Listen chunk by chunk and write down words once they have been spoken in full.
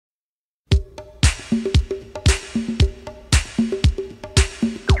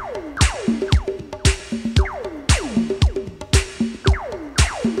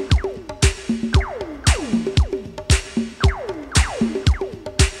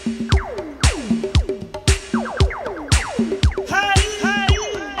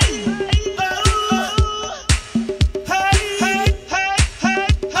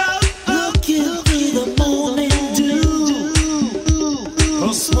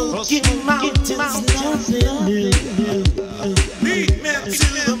smoky mountains, nothing new. Lead me to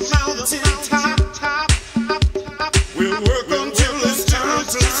the mountain top. We'll work until it's time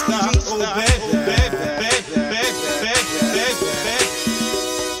to stop. Oh, baby, baby, baby, baby, baby, baby, baby.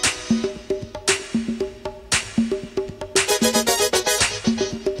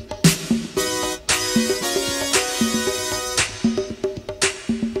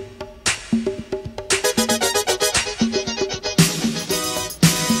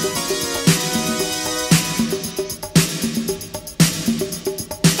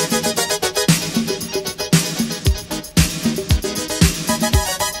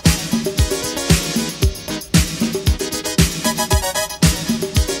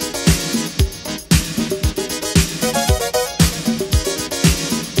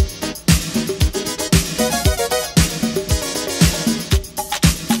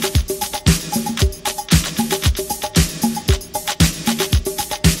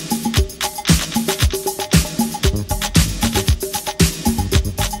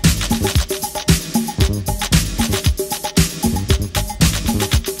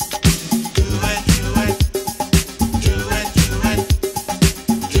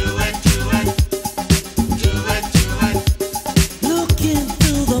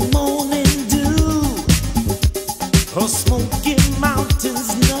 Oh, smoky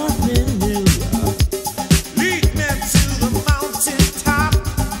mountains, nothing new. Lead me to the mountain top.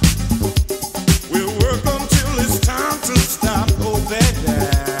 We'll work until it's time to stop. Oh, baby,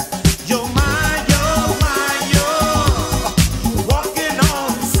 you're mine, you're mine, you're walking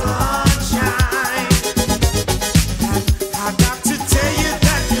on sunshine. I got to tell you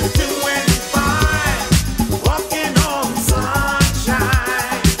that you're doing fine, walking on sunshine.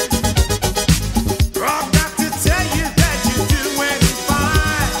 I've got to tell you that you're doing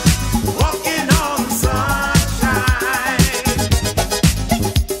fine, walking on sunshine.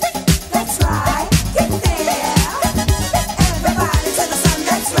 That's right, get there. Everybody to the sun,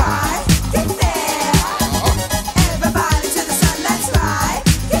 that's right, get there. Everybody to the sun, that's right,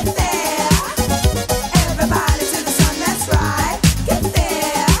 get there. Everybody to the sun, that's right, get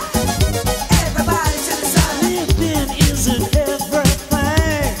there. Everybody to the sun. Living isn't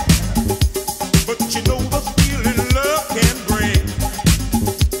everything, but you know the feeling love can bring.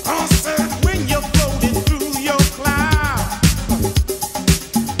 I said when you're floating through your cloud,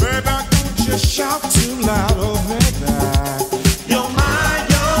 baby, don't you shout too loud, oh baby. You're mine,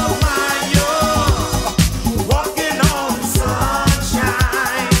 you're walking on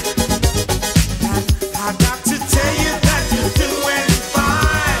sunshine. I got to tell you that you're doing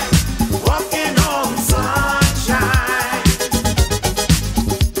fine, walking on sunshine.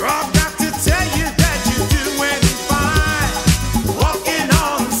 I've got to tell you that you're doing fine, walking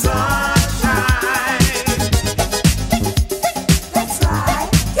on sunshine. That's right,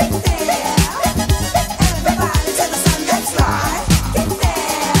 get there. Everybody to the sun,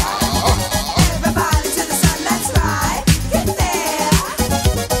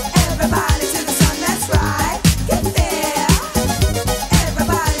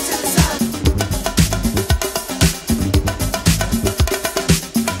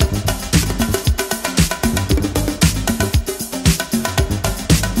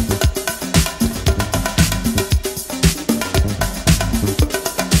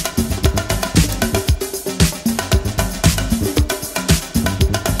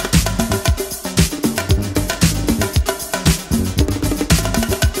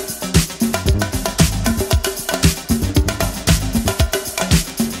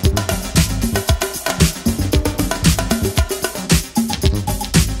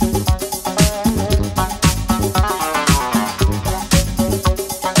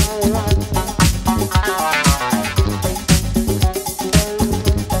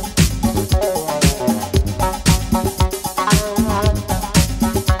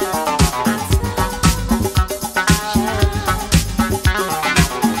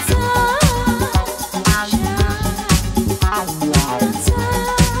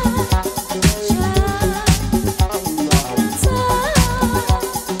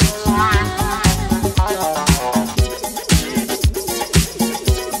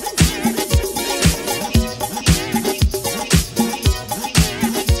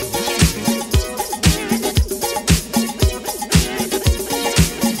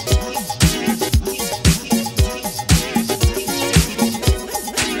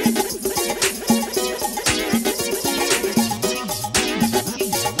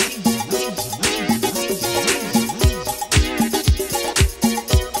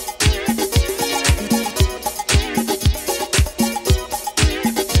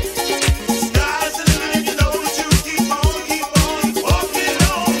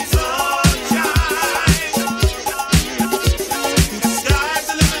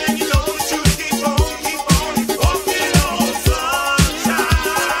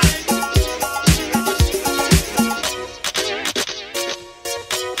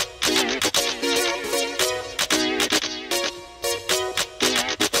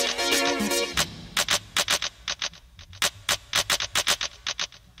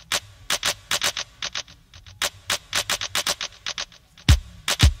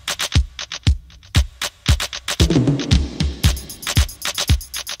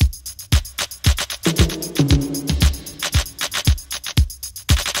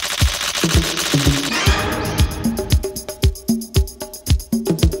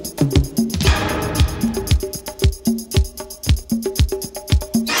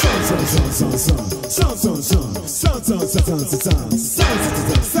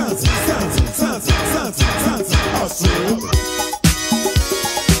 Australia.